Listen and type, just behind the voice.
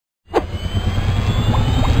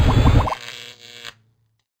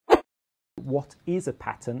what is a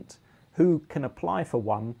patent, who can apply for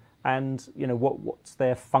one, and what's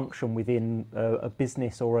their function within a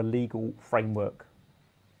business or a legal framework?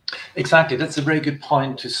 Exactly, that's a very good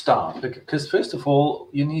point to start, because first of all,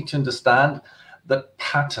 you need to understand that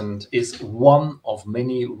patent is one of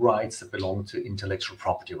many rights that belong to intellectual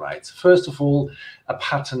property rights. First of all, a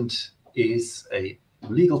patent is a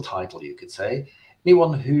legal title, you could say.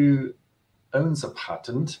 Anyone who owns a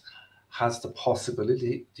patent has the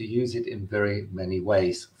possibility to use it in very many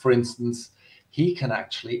ways. For instance, he can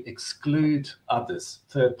actually exclude others,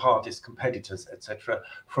 third parties, competitors, etc.,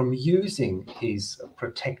 from using his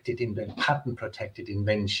patent-protected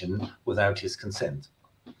invention without his consent.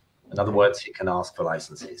 In other words, he can ask for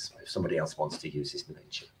licenses if somebody else wants to use his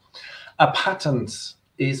invention. A patent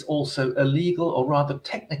is also a legal, or rather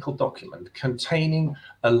technical, document containing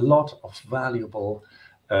a lot of valuable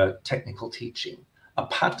technical teaching. A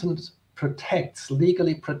patent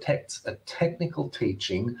legally protects a technical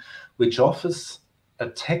teaching which offers a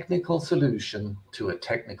technical solution to a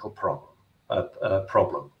technical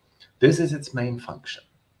problem. This is its main function.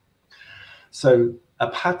 So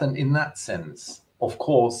a patent in that sense, of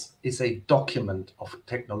course, is a document of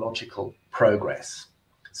technological progress.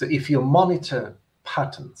 So if you monitor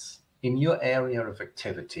patents in your area of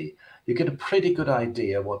activity, you get a pretty good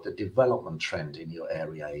idea what the development trend in your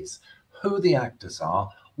area is, who the actors are,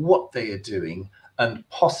 what they are doing, and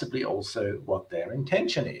possibly also what their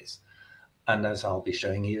intention is. And as I'll be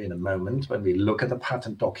showing you in a moment, when we look at the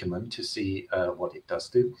patent document to see what it does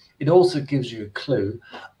do, it also gives you a clue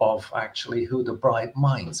of actually who the bright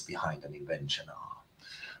minds behind an invention are.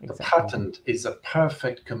 Exactly. The patent is a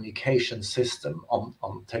perfect communication system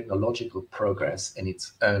on technological progress in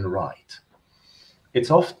its own right. It's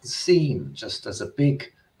often seen just as a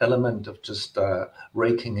big element of just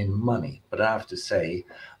raking in money, but I have to say,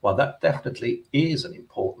 well, that definitely is an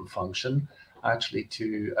important function, actually,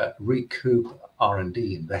 to recoup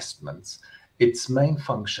R&D investments. Its main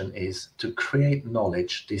function is to create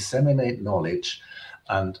knowledge, disseminate knowledge,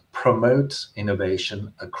 and promote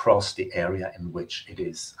innovation across the area in which it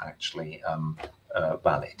is actually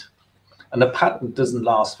valid. And a patent doesn't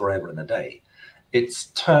last forever and a day. Its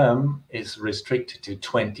term is restricted to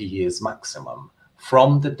 20 years maximum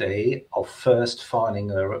from the day of first filing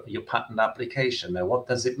your patent application. Now, what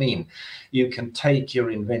does it mean? You can take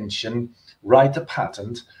your invention, write a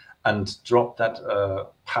patent, and drop that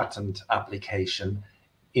patent application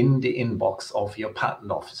in the inbox of your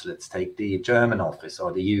patent office. Let's take the German office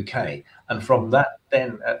or the UK. And from that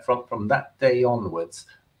from that day onwards,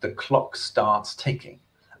 the clock starts ticking.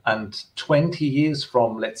 And 20 years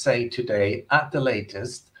from, let's say, today, at the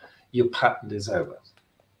latest, your patent is over.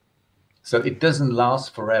 So it doesn't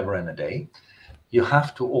last forever and a day. You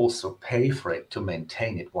have to also pay for it to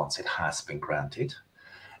maintain it once it has been granted.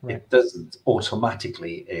 Right. It doesn't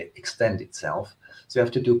automatically extend itself. So you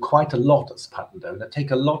have to do quite a lot as patent owner, take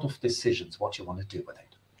a lot of decisions what you want to do with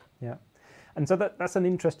it. Yeah. And so that's an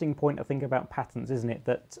interesting point, I think, about patents, isn't it?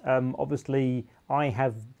 That obviously I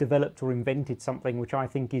have developed or invented something which I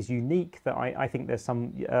think is unique, that I think there's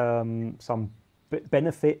some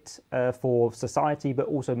benefit for society, but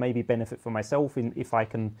also maybe benefit for myself if I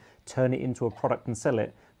can turn it into a product and sell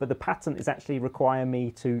it. But the patent is actually require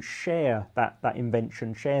me to share that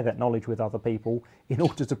invention, share that knowledge with other people in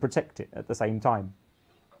order to protect it at the same time.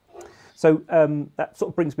 So that sort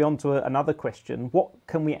of brings me on to another question. What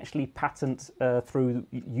can we actually patent through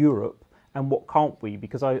Europe, and what can't we?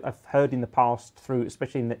 Because I've heard in the past,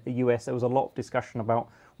 especially in the US, there was a lot of discussion about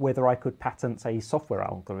whether I could patent, say, software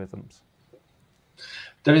algorithms.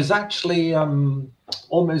 There is actually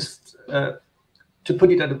almost, to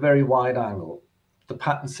put it at a very wide angle, the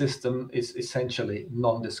patent system is essentially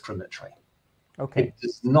non-discriminatory. Okay. It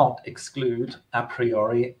does not exclude a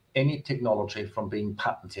priori any technology from being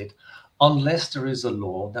patented unless there is a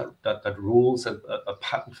law that rules a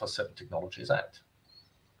patent for certain technologies out.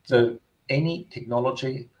 So any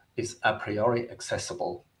technology is a priori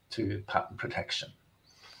accessible to patent protection.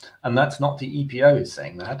 And that's not the EPO is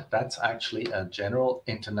saying that. That's actually a general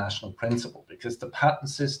international principle, because the patent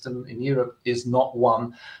system in Europe is not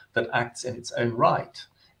one that acts in its own right,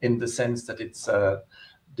 in the sense that it's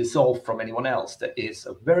dissolved from anyone else. There is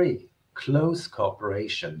a very close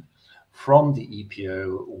cooperation from the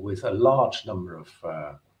EPO with a large number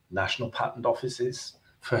of national patent offices,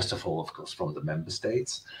 first of all, of course, from the member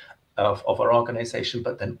states of our organization,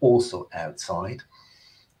 but then also outside.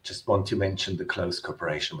 Just want to mention the close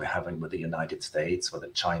cooperation we're having with the United States, with the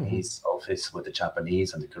Chinese office, with the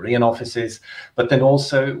Japanese and the Korean offices, but then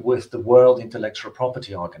also with the World Intellectual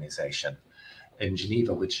Property Organization in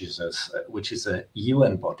Geneva, which is a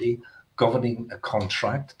UN body governing a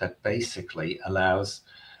contract that basically allows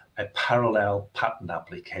a parallel patent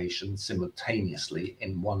application simultaneously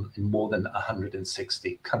in more than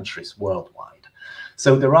 160 countries worldwide.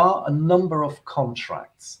 So there are a number of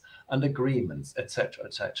contracts and agreements, etc.,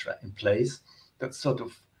 in place that sort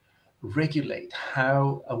of regulate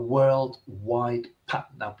how a worldwide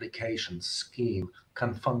patent application scheme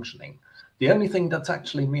can functioning. The only thing that's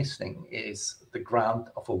actually missing is the grant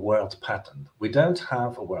of a world patent. We don't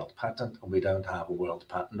have a world patent and we don't have a world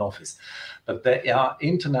patent office, but there are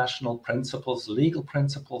international principles, legal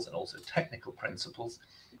principles, and also technical principles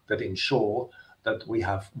that ensure that we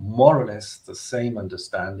have more or less the same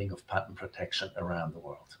understanding of patent protection around the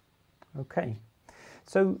world. Okay.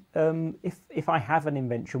 So if I have an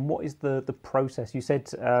invention, what is the process? You said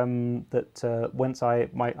that once I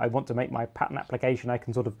want to make my patent application, I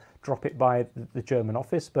can sort of drop it by the German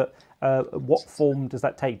office, but what form does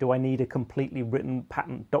that take? Do I need a completely written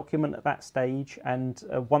patent document at that stage? And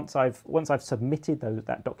once I've submitted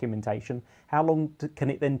that documentation, how long can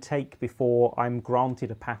it then take before I'm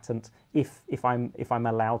granted a patent if I'm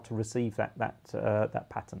allowed to receive that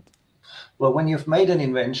patent? Well, when you've made an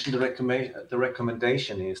invention, the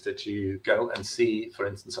recommendation is that you go and see, for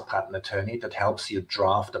instance, a patent attorney that helps you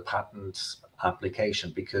draft a patent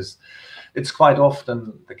application, because it's quite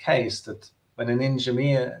often the case that when an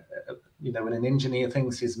engineer, when an engineer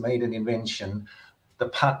thinks he's made an invention, the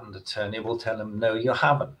patent attorney will tell him, no, you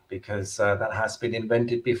haven't, because that has been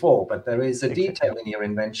invented before. But there is a detail in your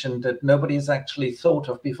invention that nobody has actually thought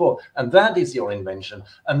of before. And that is your invention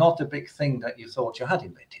and not a big thing that you thought you had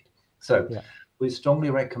invented. So we strongly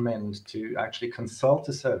recommend to actually consult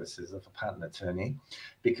the services of a patent attorney,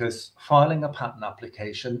 because filing a patent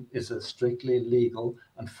application is a strictly legal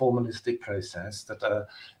and formalistic process that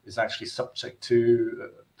is actually subject to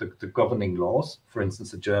the governing laws, for instance,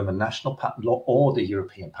 the German national patent law or the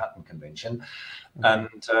European Patent Convention. And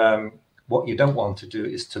what you don't want to do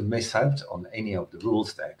is to miss out on any of the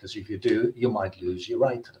rules there, because if you do, you might lose your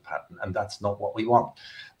right to the patent, and that's not what we want.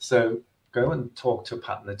 So go and talk to a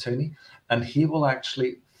patent attorney, and he will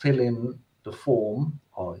actually fill in the form,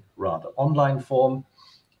 or rather online form,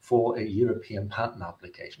 for a European patent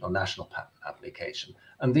application or national patent application.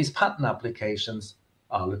 And these patent applications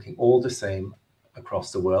are looking all the same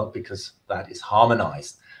across the world, because that is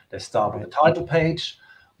harmonized. They start with the title page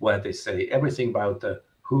where they say everything about the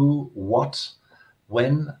who, what,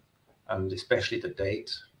 when, and especially the date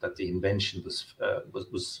that the invention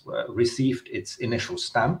was received its initial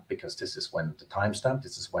stamp, because this is when the timestamp,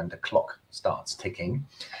 this is when the clock starts ticking.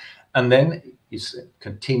 And then you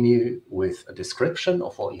continue with a description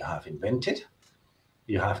of what you have invented.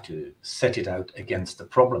 You have to set it out against the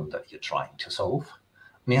problem that you're trying to solve.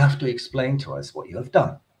 And you have to explain to us what you have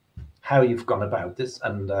done, how you've gone about this,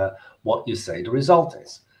 and what you say the result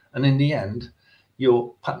is. And in the end,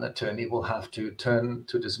 your patent attorney will have to turn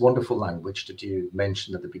to this wonderful language that you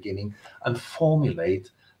mentioned at the beginning and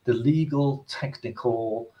formulate the legal,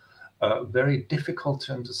 technical, very difficult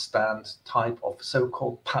to understand type of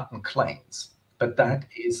so-called patent claims. But that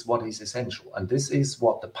is what is essential. And this is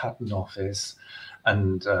what the patent office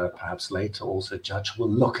and perhaps later also a judge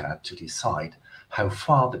will look at to decide how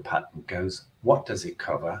far the patent goes, what does it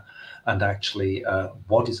cover, and actually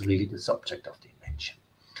what is really the subject of the invention.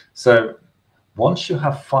 So once you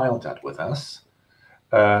have filed that with us,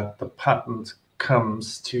 the patent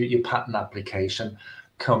comes to your patent application,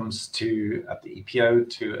 comes to at the EPO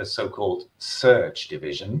to a so-called search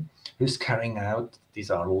division, who's carrying out, these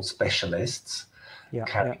are all specialists,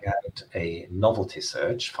 carrying out a novelty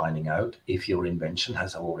search, finding out if your invention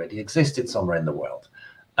has already existed somewhere in the world.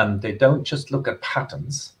 And they don't just look at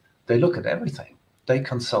patents, they look at everything. They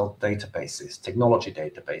consult databases, technology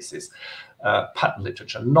databases, patent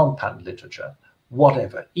literature, non-patent literature,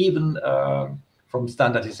 whatever. Even from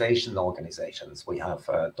standardization organizations, we have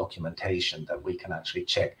documentation that we can actually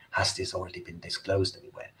check, has this already been disclosed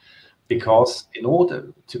anywhere? Because in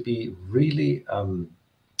order to be really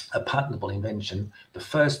a patentable invention, the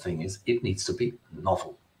first thing is it needs to be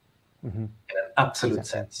novel in an absolute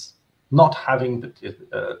sense, not having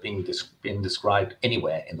been described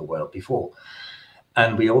anywhere in the world before.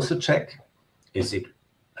 And we also check, is it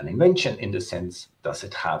an invention in the sense, does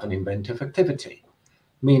it have an inventive activity?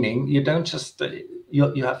 Meaning you don't just,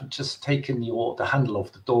 you haven't just taken the handle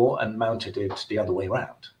of the door and mounted it the other way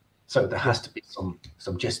around. So there has to be some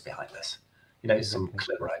gist behind this, some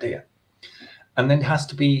clever idea. And then it has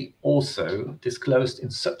to be also disclosed in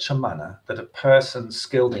such a manner that a person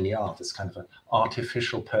skilled in the art, is kind of an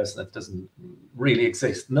artificial person that doesn't really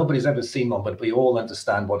exist. Nobody's ever seen one, but we all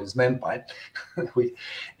understand what is meant by it.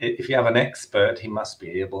 If you have an expert, he must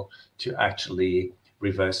be able to actually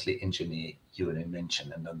reversely engineer your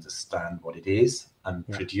invention and understand what it is and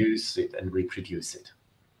produce it and reproduce it.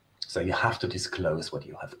 So you have to disclose what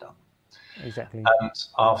you have done. Exactly. And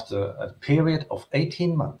after a period of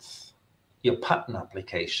 18 months, your patent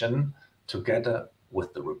application, together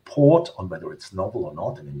with the report on whether it's novel or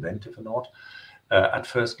not and inventive or not, at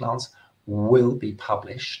first glance, will be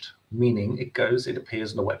published, meaning it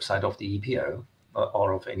appears on the website of the EPO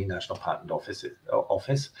or of any national patent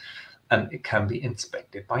office, and it can be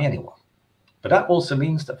inspected by anyone. But that also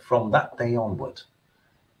means that from that day onward,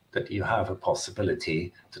 that you have a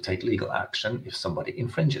possibility to take legal action if somebody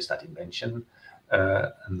infringes that invention,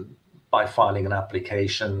 and by filing an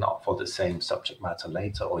application for the same subject matter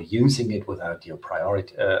later, or using it without your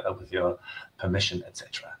priority, with your permission,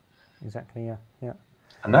 etc. Exactly. Yeah.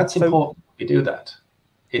 And that's important. You do that.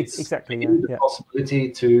 It's exactly the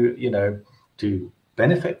possibility to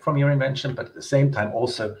benefit from your invention, but at the same time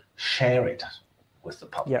also share it with the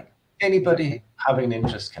public. Yeah. Anybody having an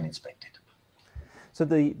interest can inspect it. So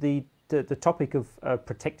the topic of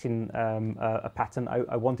protecting a patent,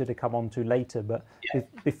 I wanted to come on to later, but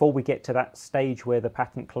before we get to that stage where the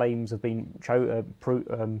patent claims have been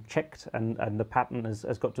checked and the patent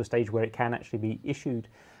has got to a stage where it can actually be issued,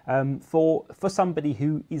 for somebody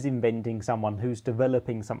who is inventing, someone who's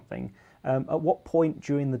developing something, at what point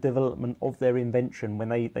during the development of their invention, when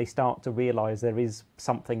they start to realize there is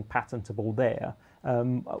something patentable there,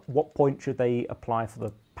 at what point should they apply for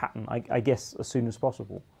the patent? I guess as soon as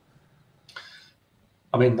possible.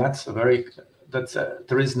 I mean, there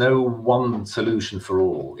is no one solution for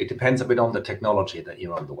all. It depends a bit on the technology that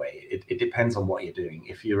you're on the way. It depends on what you're doing.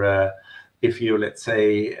 If you're let's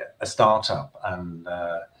say a startup and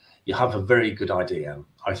you have a very good idea,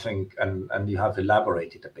 I think, and you have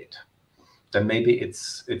elaborated a bit, then maybe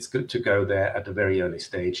it's good to go there at a very early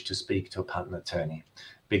stage to speak to a patent attorney,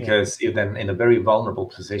 because you're then in a very vulnerable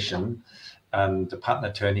position, and the patent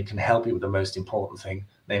attorney can help you with the most important thing,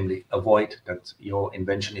 namely avoid that your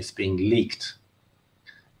invention is being leaked.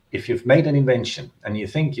 If you've made an invention and you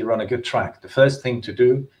think you're on a good track, the first thing to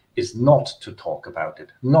do is not to talk about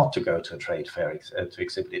it, not to go to a trade fair to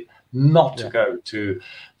exhibit it, not to go to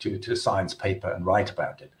a science paper and write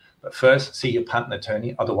about it. But first, see your patent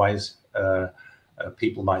attorney. Otherwise,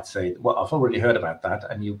 people might say, well, I've already heard about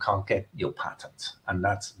that, and you can't get your patent. And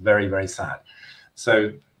that's very, very sad.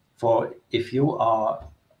 So if you are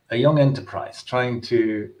a young enterprise trying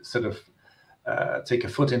to sort of take a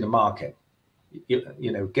foot in the market,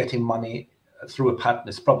 getting money through a patent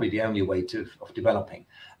is probably the only way of developing.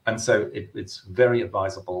 And so it's very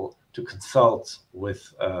advisable to consult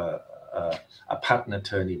with a patent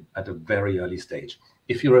attorney at a very early stage.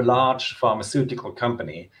 If you're a large pharmaceutical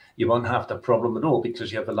company, you won't have that problem at all,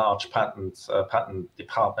 because you have a large patent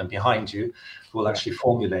department behind you who will actually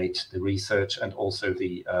formulate the research and also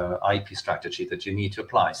the IP strategy that you need to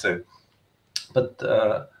apply. So, but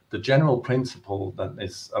the general principle that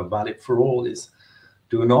is valid for all is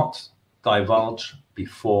do not divulge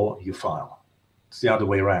before you file. It's the other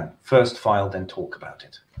way around. First file, then talk about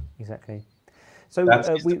it. Exactly. So that's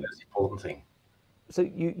the most important thing. So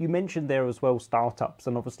you mentioned there as well startups,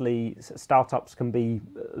 and obviously startups can be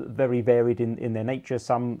very varied in their nature.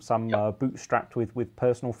 Some bootstrapped with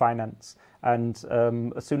personal finance, and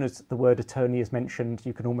as soon as the word attorney is mentioned,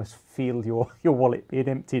 you can almost feel your wallet being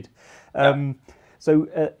emptied. So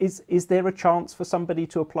is there a chance for somebody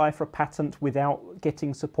to apply for a patent without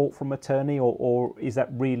getting support from attorney, or is that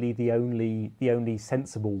really the only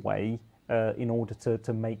sensible way in order to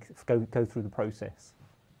go through the process?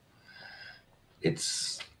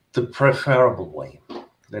 It's the preferable way.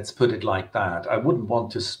 Let's put it like that. I wouldn't want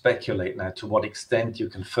to speculate now to what extent you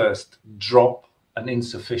can first drop an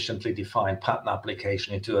insufficiently defined patent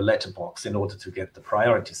application into a letterbox in order to get the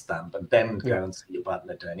priority stamp and then go and see your patent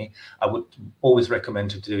attorney. I would always recommend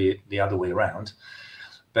to do it the other way around.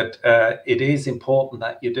 But it is important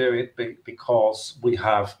that you do it because we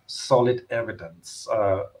have solid evidence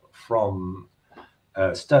from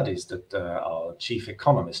studies that our chief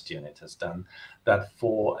economist unit has done, that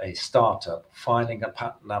for a startup, filing a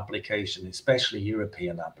patent application, especially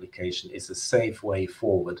European application, is a safe way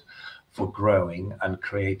forward for growing and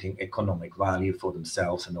creating economic value for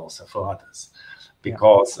themselves and also for others.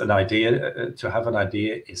 Because an idea, to have an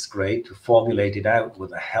idea is great. To formulate it out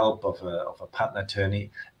with the help of a patent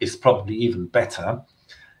attorney is probably even better.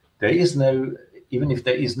 There is no, even if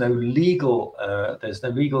there is no legal,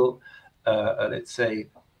 let's say,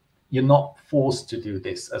 you're not forced to do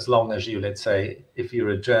this as long as you, let's say, if you're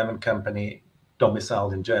a German company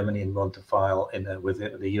domiciled in Germany and want to file with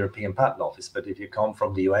the European Patent Office. But if you come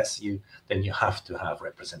from the US, then you have to have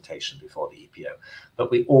representation before the EPO.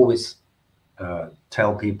 But we always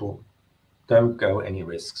tell people, don't go any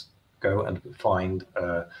risks. Go and find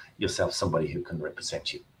yourself somebody who can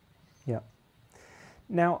represent you. Yeah.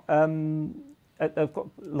 Now, I've got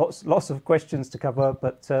lots of questions to cover,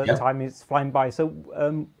 but time is flying by.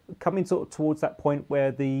 So, coming sort of towards that point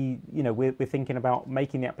where we're thinking about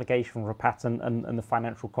making the application for a patent and the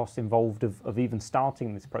financial costs involved of even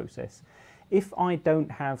starting this process. If I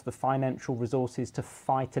don't have the financial resources to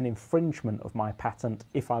fight an infringement of my patent,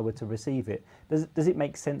 if I were to receive it, does it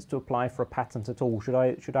make sense to apply for a patent at all? Should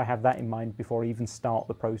I have that in mind before I even start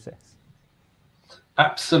the process?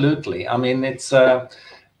 Absolutely. I mean, it's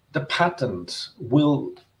the patent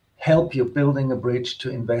will help you building a bridge to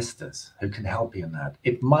investors who can help you in that.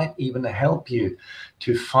 It might even help you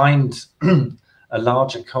to find a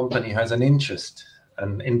larger company who has an interest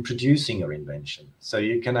in producing your invention. So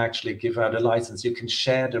you can actually give out a license, you can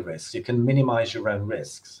share the risks, you can minimize your own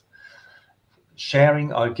risks.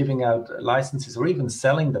 Sharing or giving out licenses or even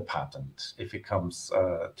selling the patent, if it comes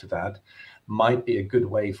to that, might be a good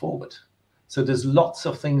way forward. So there's lots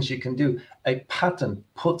of things you can do. A patent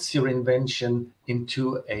puts your invention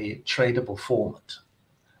into a tradable format.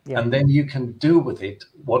 Yeah. And then you can do with it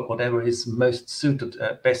whatever is most suited,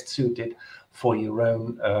 best suited for your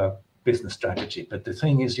own business strategy. But the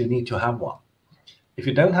thing is, you need to have one. If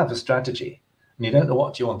you don't have a strategy and you don't know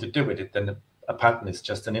what you want to do with it, then a patent is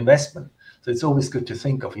just an investment. So it's always good to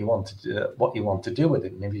think of what you want to do with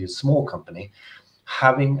it. And if you're a small company,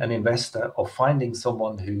 having an investor or finding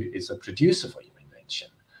someone who is a producer for your invention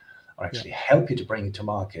or actually help you to bring it to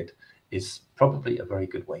market is probably a very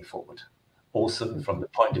good way forward. Also from the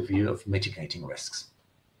point of view of mitigating risks.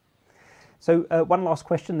 So one last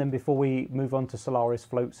question then before we move on to Solaris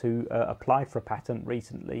Floats, who applied for a patent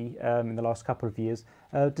recently in the last couple of years.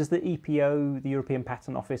 Does the EPO, the European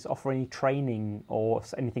Patent Office, offer any training or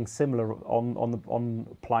anything similar on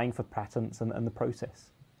applying for patents and the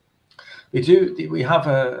process? We do. We have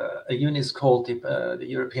a unit called the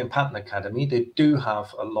European Patent Academy. They do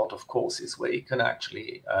have a lot of courses where you can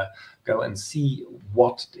actually go and see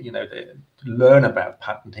what, learn about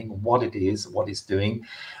patenting, what it is, what it's doing.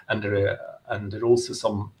 And there are also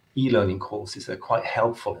some e-learning courses that are quite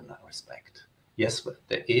helpful in that respect. Yes, but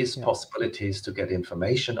there is possibilities to get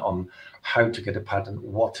information on how to get a patent,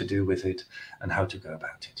 what to do with it, and how to go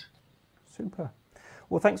about it. Super.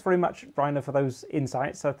 Well, thanks very much, Rainer, for those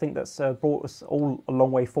insights. I think that's brought us all a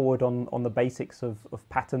long way forward on the basics of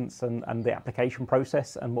patents and the application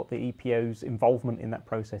process and what the EPO's involvement in that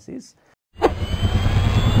process is.